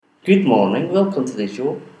Good morning, welcome to the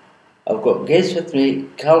show. I've got guests with me,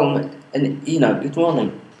 Callum and Ena. Good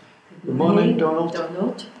morning. Good morning,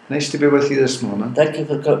 Donald. Nice to be with you this morning. Thank you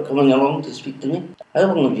for coming along to speak to me.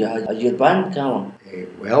 How long have you had your band, Callum?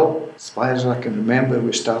 Well, as far as I can remember,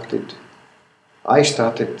 I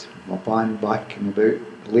started my band back in about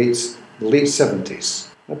the late 70s,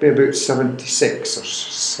 maybe about 76 or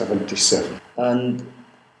 77. And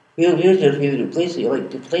where's your favourite place that you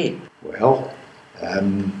like to play? Well,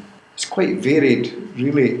 it's quite varied,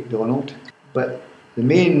 really, Donald. But the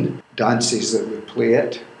main dances that we play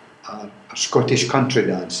at are Scottish country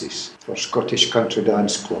dances for Scottish country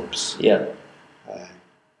dance clubs. Yeah.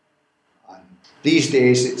 And these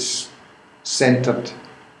days it's centred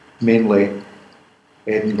mainly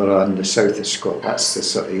Edinburgh and the south of Scotland. That's the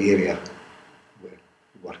sort of area we're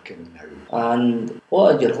working now. And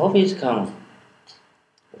what are your hobbies, Callum?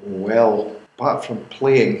 Well, apart from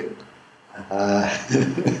playing,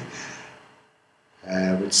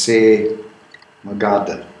 I would say my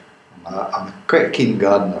garden. I'm quite a keen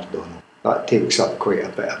gardener, Donald. That takes up quite a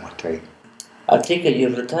bit of my time. I take it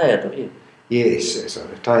you've retired, have you? Yes, I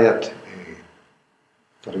retired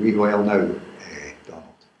for a wee while now,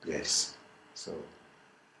 Donald. Yes, so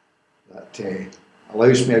that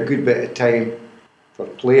allows me a good bit of time for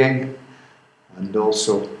playing and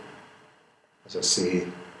also, as I say,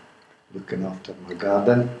 looking after my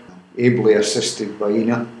garden. Ably assisted by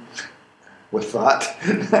Ena with that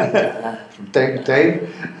from time to time.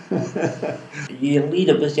 You lead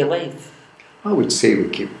a busy life. I would say we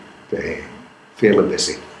keep fairly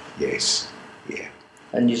busy, yes, yeah.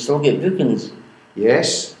 And you still get bookings?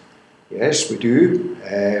 Yes, we do.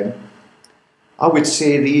 I would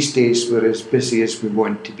say these days we're as busy as we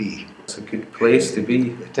want to be. It's a good place to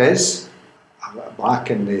be. It is.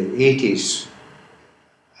 Back in the 80s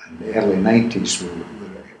and the early 90s we were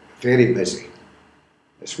very busy,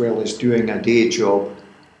 as well as doing a day job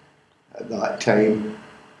at that time.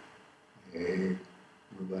 We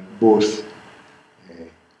were both,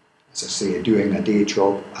 as I say, doing a day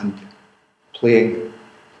job and playing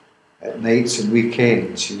at nights and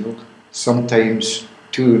weekends, sometimes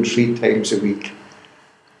 2 and 3 times a week.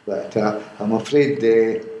 But I'm afraid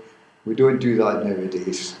we don't do that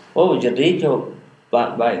nowadays. What was your day job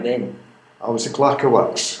back then? I was a clerk of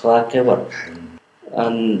works. Clerk of works.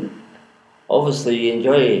 And obviously you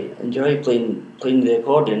enjoy playing the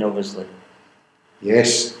accordion, obviously.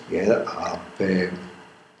 Yes, yeah, I've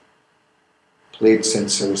played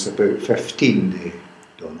since I was about 15,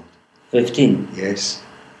 Donald. 15? Yes,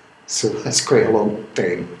 so that's quite a long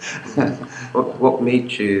time. What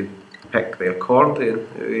made you pick the accordion?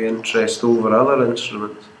 Your interest over other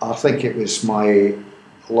instruments? I think it was my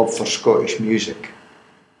love for Scottish music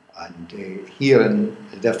and hearing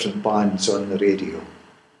the different bands on the radio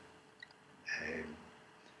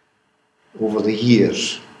over the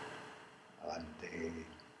years, and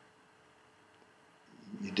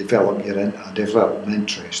you develop an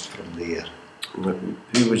interest from there.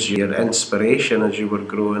 Who was your inspiration as you were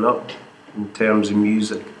growing up in terms of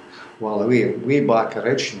music? Well, way back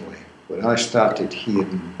originally, when I started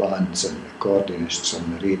hearing bands and accordionists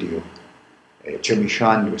on the radio, Jimmy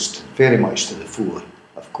Shand was very much to the fore,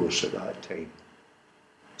 of course, at that time.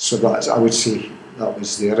 So I would say that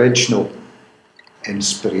was the original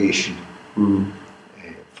inspiration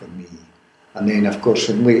for me. And then, of course,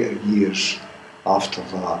 in later years after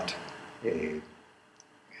that, I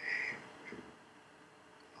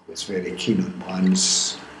was very keen on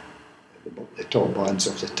bands, the top bands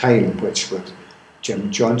of the time, which were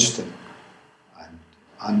Jim Johnston and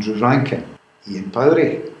Andrew Rankin, Ian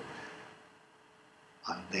Powrie,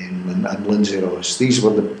 and Lindsay Ross. These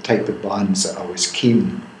were the type of bands that I was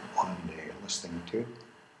keen on listening to.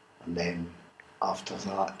 And then after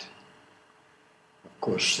that, of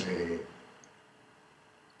course,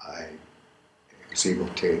 I was able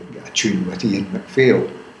to get a tune with Ian MacPhail,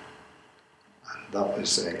 and that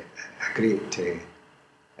was a great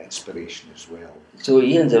inspiration as well. So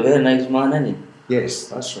Ian's a very nice man, isn't he? Yes,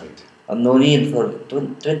 that's right. I've known Ian for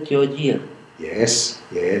 20 odd years.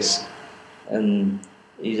 Yes. And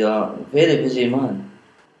he's a very busy man.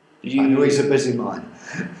 I know he's a busy man.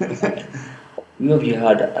 Who have you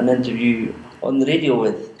had an interview on the radio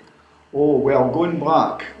with? Oh, well, going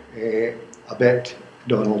back a bit,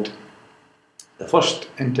 Donald, the first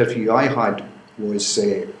interview I had was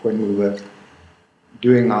when we were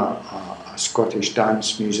doing a Scottish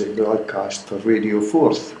dance music broadcast for Radio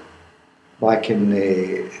 4th back in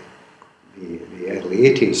the early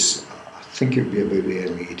 80s. I think it would be about the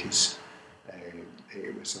early 80s.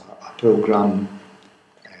 It was a programme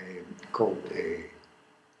called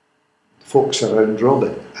Folks Around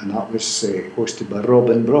Robin, and that was hosted by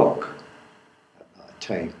Robin Brock at that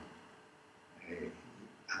time.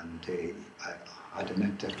 I had an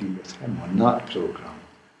interview with him on that programme.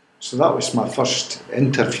 So that was my first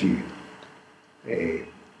interview,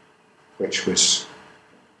 which was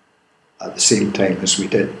at the same time as we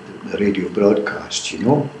did the radio broadcast, you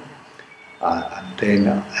know. And then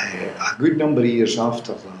a good number of years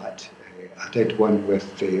after that, I did one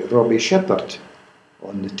with Robbie Shepherd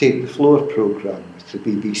on the Take the Floor programme with the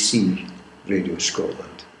BBC Radio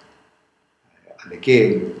Scotland. And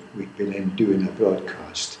again, we'd been in doing a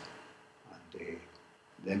broadcast, and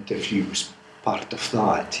the interview was part of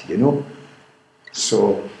that, you know.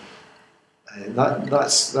 So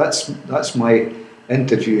that's my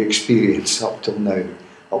interview experience up till now,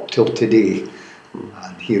 up till today,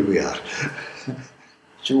 and here we are.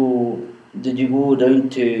 So, did you go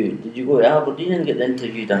to Aberdeen and get the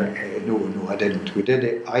interview done? No, I didn't. We did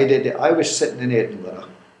it. I did it. I was sitting in Edinburgh,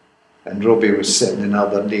 and Robbie was sitting in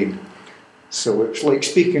Aberdeen. So it was like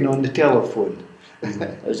speaking on the telephone.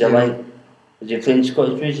 Was it like, was you playing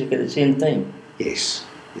Scottish music at the same time? Yes,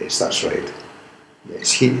 that's right.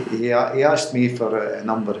 Yes, he asked me for a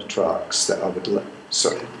number of tracks that I would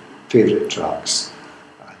sort of favourite tracks,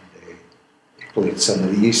 and he played some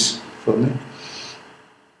of these for me.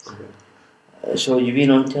 So you've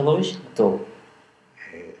been on television at all?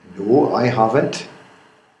 No, I haven't.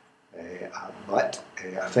 But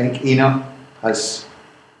I think Ena has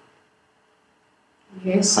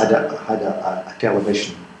had a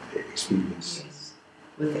television experience. Yes,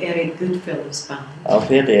 with Eric Goodfellow's band. I've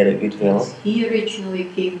heard Eric Goodfellow. He originally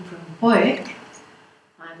came from Hoyk,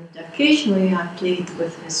 and occasionally I played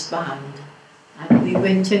with his band. And we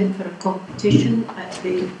went in for a competition at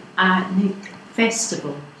the Nick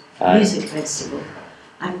Festival, music festival,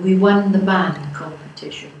 and we won the band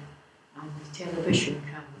competition. And the television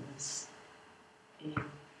cameras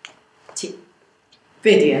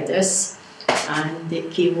videoed us, and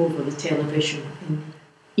it came over the television in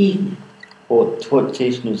the evening. What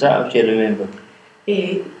station was that, if you remember?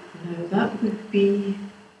 Now that would be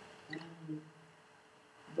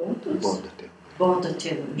Border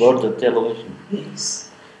Television. Border Television. Yes.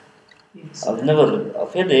 I've heard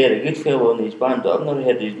of Eric Goodfellow and his band, but I've never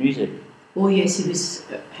heard his music. Oh yes, he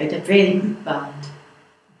had a very good band.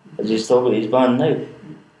 Has he still got his band now?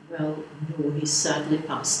 Well, no, he's sadly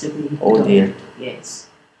passed away. Oh dear. Yes.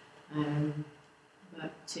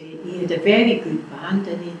 But he had a very good band,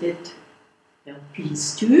 and he did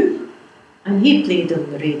LPs too. And he played on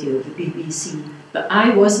the radio, the BBC. But I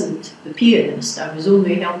wasn't the pianist, I was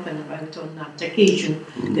only helping about on that occasion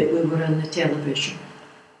that we were on the television.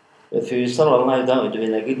 If he was still alive, that would have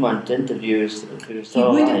been a good man to interview if he was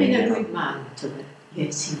still alive. He would have been a good man to live.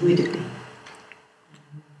 Yes, he would have been.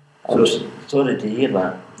 I'm sorry to hear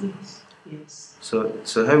that. Yes. So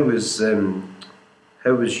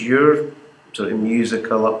how was your sort of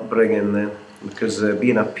musical upbringing then? Because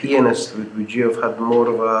being a pianist, would you have had more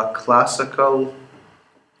of a classical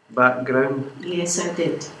background? Yes, I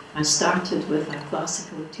did. I started with a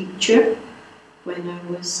classical teacher when I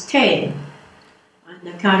was 10, and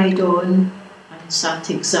I carried on and sat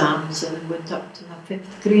exams, and I went up to the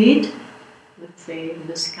 5th grade with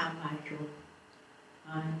Miss Carmichael.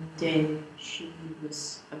 And she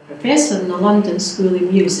was a professor in the London School of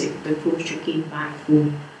Music before she came back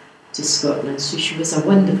home to Scotland. So she was a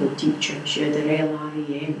wonderful teacher. She had her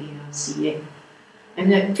LREM, ARCM.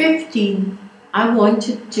 And at 15, I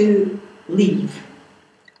wanted to leave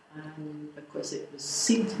because it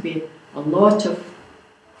seemed to be a lot of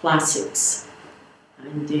classics.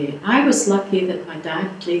 And I was lucky that my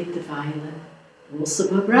dad played the violin. Also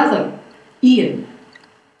my brother, Ian,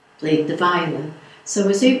 played the violin. So I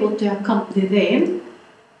was able to accompany them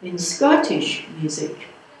in Scottish music,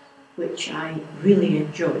 which I really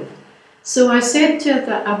enjoyed. So I said to her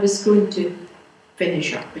that I was going to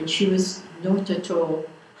finish up, and she was not at all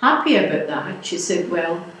happy about that. She said,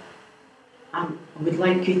 well, I would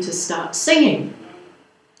like you to start singing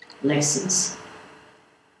lessons.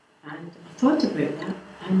 And I thought about that,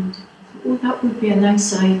 and I thought, oh, that would be a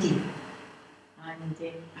nice idea. And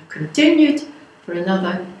I continued for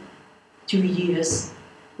another 2 years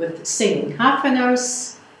with singing, half an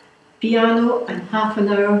hour's piano and half an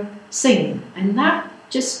hour singing, and that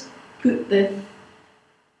just put the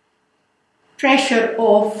pressure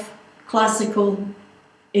off classical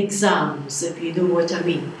exams, if you know what I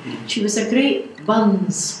mean. She was a great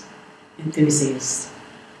Burns enthusiast,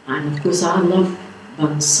 and of course I love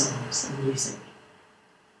Burns songs and music,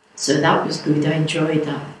 so that was good. I enjoyed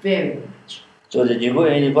that very much. So did you go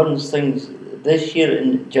to any Burns things this year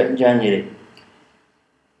in January?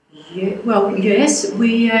 Yeah, well, yes,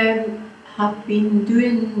 we have been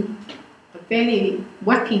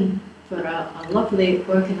working for a lovely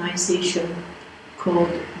organisation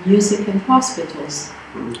called Music in Hospitals.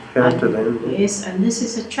 Heard of them? Yes, and this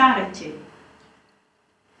is a charity.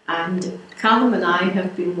 And Callum and I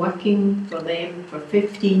have been working for them for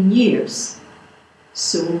 15 years.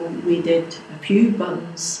 So we did a few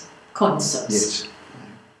buns concerts. Yes.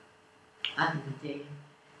 And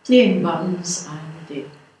playing buns and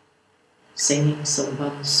singing some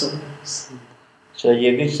buns songs. So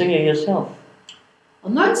you're a good singer yourself? I'll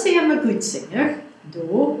not say I'm a good singer,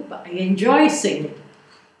 though, but I enjoy singing.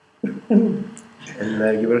 And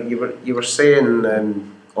you were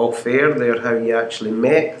saying off air there how you actually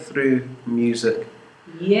met through music.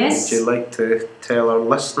 Yes. Would you like to tell our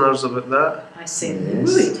listeners about that? I certainly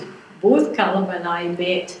Yes. would. Both Callum and I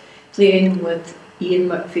met playing with Ian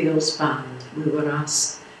McPhail's band. We were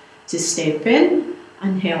asked to step in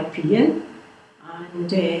and help Ian,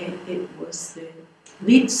 and it was the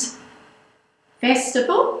Leeds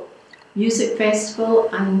Festival, Music Festival,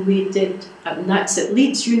 and and that's at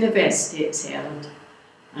Leeds University it's held,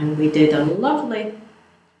 and we did a lovely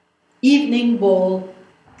evening ball.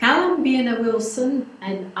 Callum being a Wilson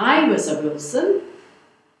and I was a Wilson,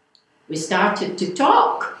 we started to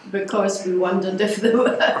talk because we wondered if they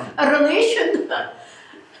were a relation.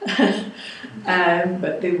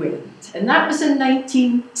 But they weren't. And that was in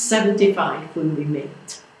 1975 when we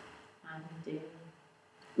met. And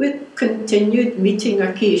we continued meeting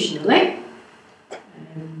occasionally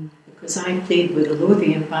because I played with the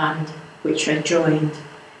Lothian band, which I joined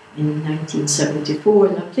in 1974,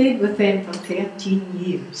 and I played with them for 13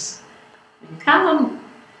 years. And Callum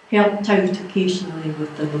helped out occasionally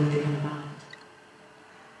with the Lothian band.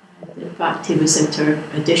 And in fact, he was at our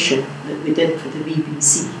audition that we did for the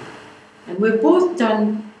BBC. And we've both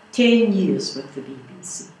done 10 years with the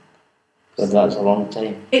BBC. So that's a long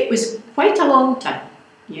time. It was quite a long time.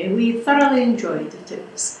 Yeah, we thoroughly enjoyed it. It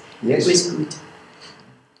was good.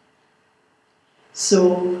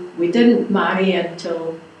 So we didn't marry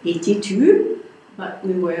until 82, but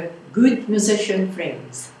we were good musician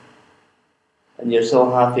friends. And you're so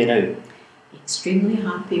happy now? Extremely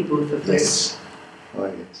happy, both of us. Yes. Oh,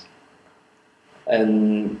 yes.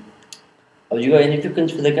 Have you got any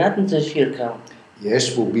bookings for the gardens this year, Cal?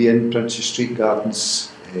 Yes, we'll be in Princess Street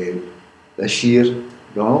Gardens this year,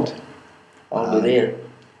 Donald. I'll be there.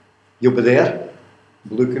 You'll be there?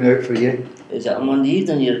 Be looking out for you. Is it on Monday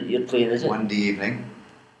evening you're playing, is it? Monday evening.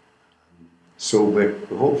 So we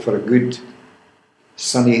hope for a good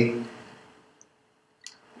sunny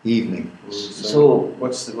evening. So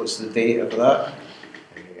what's the date of that?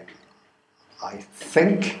 I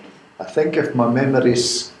think if my memory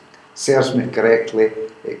serves me correctly,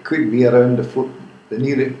 it could be around the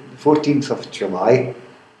 14th of July.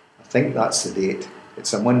 I think that's the date.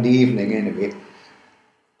 It's a Monday evening anyway.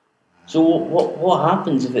 So what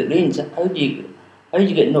happens if it rains? How do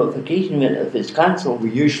you get notification if it's cancelled?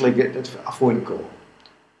 We usually get a phone call.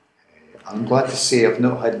 I'm glad to say I've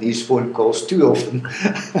not had these phone calls too often.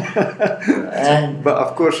 But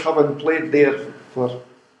of course, having played there for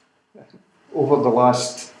over the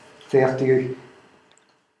last 30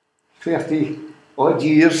 odd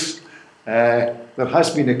years, there has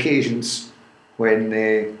been occasions when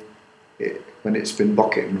it's been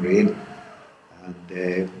bucketing rain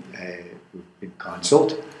and we've been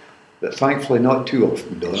cancelled, but thankfully not too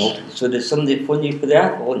often, Donald. So does somebody phone you for the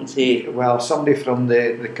apple and say? Well, somebody from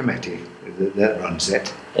the committee that runs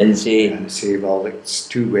it And say, well, it's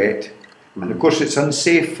too wet. And of course it's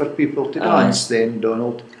unsafe for people to dance then,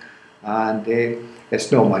 Donald, and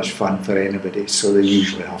it's not much fun for anybody, so they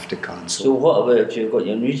usually have to cancel. So what about if you've got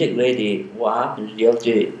your music ready? What happens? Do you have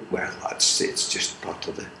to? Well, it's just part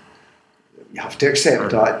of you have to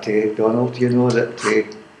accept that, Donald. You know that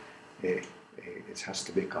it has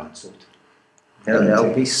to be cancelled.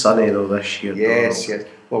 It'll be sunny though this year. Yes, Donald.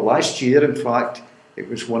 yes. Well, last year, in fact, it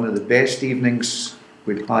was one of the best evenings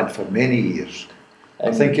we've had for many years.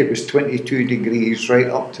 I think it was 22 degrees right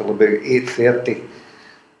up till about 8:30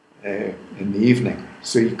 in the evening.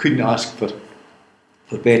 So you couldn't ask for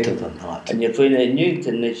better than that. And you're playing at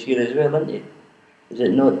Newington this year as well, aren't you? Is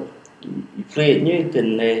it not? You play at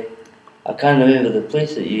Newington. I can't remember the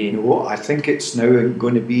place that you. No, I think it's now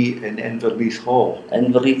going to be in Inverleith Hall.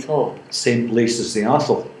 Inverleith Hall. Same place as the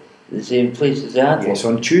Athol. The same place as the Athol. Yes,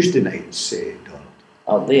 on Tuesday nights, Donald.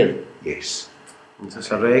 Out there. Yes. Is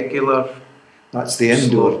this a regular? That's the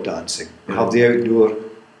indoor dancing. We have the outdoor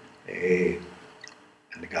in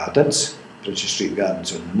the gardens, Princess Street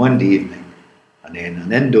Gardens, on the Monday evening, and then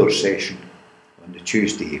an indoor session on the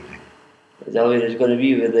Tuesday evening. Is that where it's going to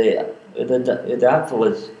be with the Athol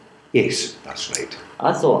is? Yes, that's right.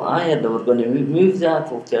 I thought I heard they were going to move the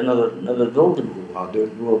Apple to another building. Oh, I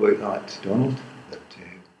don't know about that, Donald, but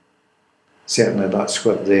certainly that's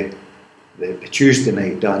what the Tuesday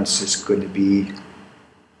night dance is going to be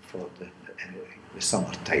for the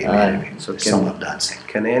summertime anyway, so summer dancing.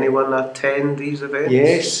 Can anyone attend these events?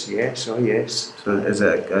 Yes, oh yes. So is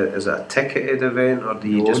it a ticketed event, or do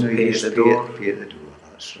you just No, pay you at the just door? Pay at the door,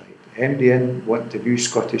 that's right. MDN want to do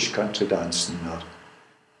Scottish country dancing, or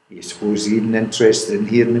you suppose even interested in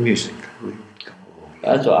hearing the music. We would come along.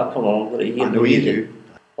 That's what I come along for, to hear I the know you music. do.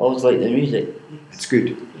 Always like the music. It's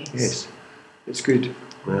good. Yes. Yes, it's good.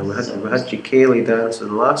 Well, we had your Kaylee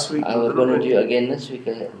dancing last week. I was didn't going to we? do it again this week,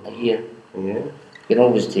 I hear. Yeah, You can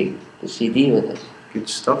always take the CD with us. good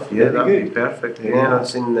stuff. Yeah, That'd be that'd be good. perfect. Yeah. Yeah, I've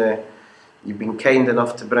seen you've been kind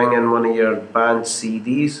enough to bring in one of your band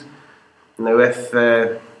CDs. Now, if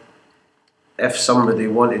somebody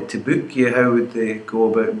wanted to book you, how would they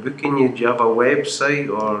go about booking you? Do you have a website,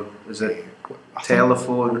 or is it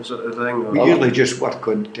telephone sort of thing? We Or? usually just work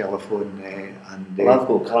on telephone and Well, I've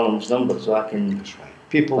got Callum's number, so I can. that's right.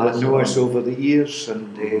 People that Pass it know on. us over the years,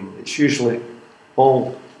 and it's usually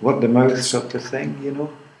all word of mouth sort of thing, you know.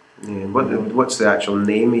 Yeah, what's the actual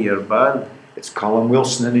name of your band? It's Callum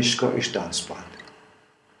Wilson and his Scottish Dance Band.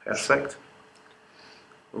 Perfect.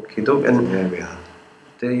 Okay, doke. And There we are.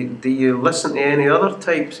 do you listen to any other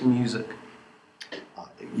types of music?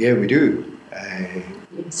 Yeah, we do.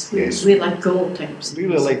 Yes, Yes. we like all types. of Really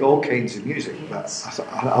music. like all kinds of music, Yes. but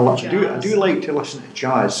I do like to listen to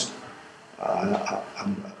jazz.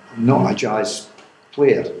 I'm not a jazz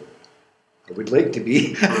player. I would like to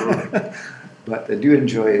be, but I do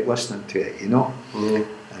enjoy listening to it, you know. Yeah.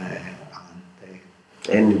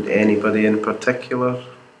 And Anybody in particular?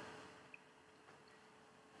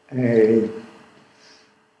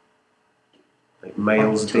 Like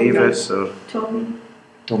Miles Tommy. Davis or Tommy,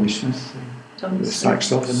 Tommy Smith, Tommy the Smith.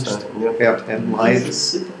 saxophonist, Yeah. heard him He's a live.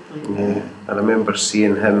 super player. Yeah. I remember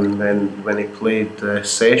seeing him when he played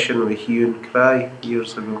Session with Hue and Cry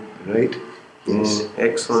years ago. Right? Yes.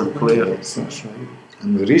 Excellent player. Yes, that's right.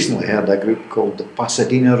 And we recently heard a group called the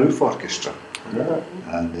Pasadena Roof Orchestra,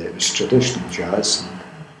 and it was traditional jazz. And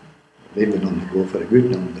they've been on the go for a good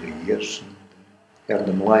number of years. And heard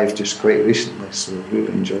them live just quite recently, so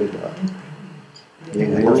really enjoyed that. Yeah,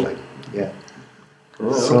 lovely. Yeah.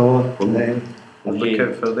 Oh, So Have look you-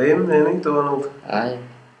 out for them then, eh, Donald? Aye.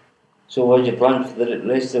 So what's your plan for the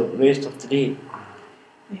rest of today?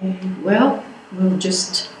 Well, we'll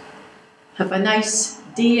just have a nice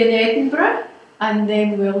day in Edinburgh, and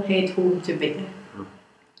then we'll head home to Biggar,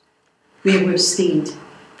 where we've stayed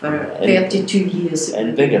for 32 years that in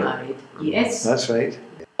we've been Biggar? married. Yes. that's right.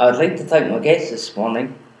 I'd like to thank my guests this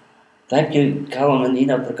morning. Thank you, Callum and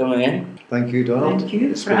Ena, for coming in. Thank you, Donald. Thank you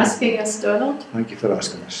It's for been- asking us, Donald. Thank you for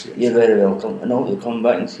asking us. Yes. You're very welcome, and I hope you'll come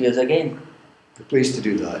back and see us again. We're pleased to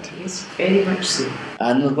do that. Yes, very much so.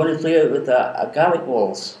 And we're going to play out with a Gaelic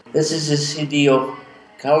waltz. This is the CD of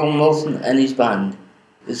Callum Wilson and his band.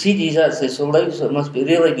 The CD's actually sold out, so it must be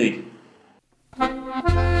really good.